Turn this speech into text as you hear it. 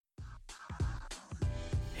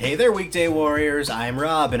Hey there, Weekday Warriors. I'm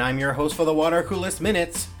Rob, and I'm your host for the Water Coolest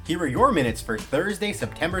Minutes. Here are your minutes for Thursday,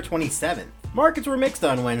 September 27th. Markets were mixed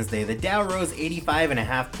on Wednesday. The Dow rose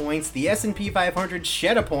 85.5 points, the S&P 500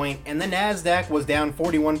 shed a point, and the Nasdaq was down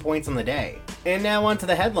 41 points on the day. And now on to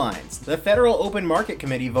the headlines. The Federal Open Market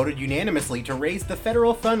Committee voted unanimously to raise the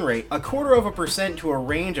federal fund rate 0.25% to a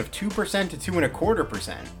range of 2% to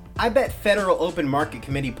 2.25%. I bet Federal Open Market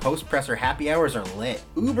Committee post-presser happy hours are lit.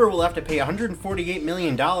 Uber will have to pay $148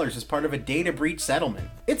 million as part of a data breach settlement.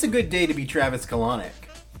 It's a good day to be Travis Kalanick.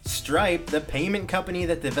 Stripe, the payment company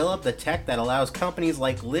that developed the tech that allows companies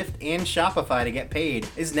like Lyft and Shopify to get paid,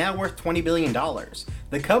 is now worth $20 billion.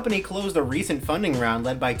 The company closed a recent funding round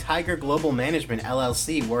led by Tiger Global Management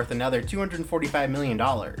LLC worth another $245 million.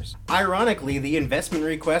 Ironically, the investment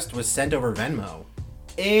request was sent over Venmo.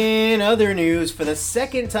 In other news, for the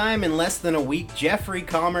second time in less than a week, Jeffrey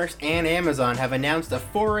Commerce and Amazon have announced a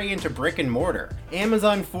foray into brick and mortar.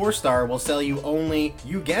 Amazon 4-Star will sell you only,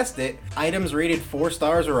 you guessed it, items rated 4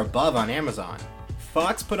 stars or above on Amazon.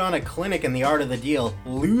 Fox put on a clinic in the art of the deal,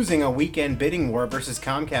 losing a weekend bidding war versus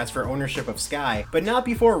Comcast for ownership of Sky, but not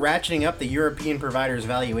before ratcheting up the European provider's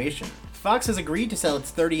valuation. Fox has agreed to sell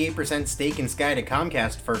its 38% stake in Sky to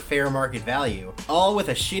Comcast for fair market value, all with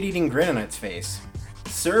a shit-eating grin on its face.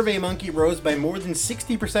 SurveyMonkey rose by more than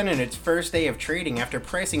 60% in its first day of trading after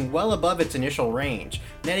pricing well above its initial range,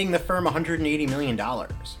 netting the firm $180 million.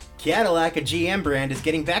 Cadillac, a GM brand, is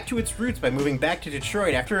getting back to its roots by moving back to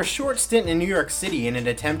Detroit after a short stint in New York City in an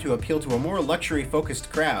attempt to appeal to a more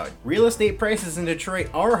luxury-focused crowd. Real estate prices in Detroit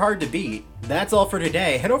are hard to beat. That's all for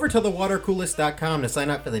today. Head over to thewatercoolest.com to sign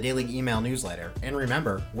up for the daily email newsletter. And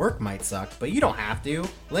remember, work might suck, but you don't have to.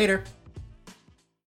 Later.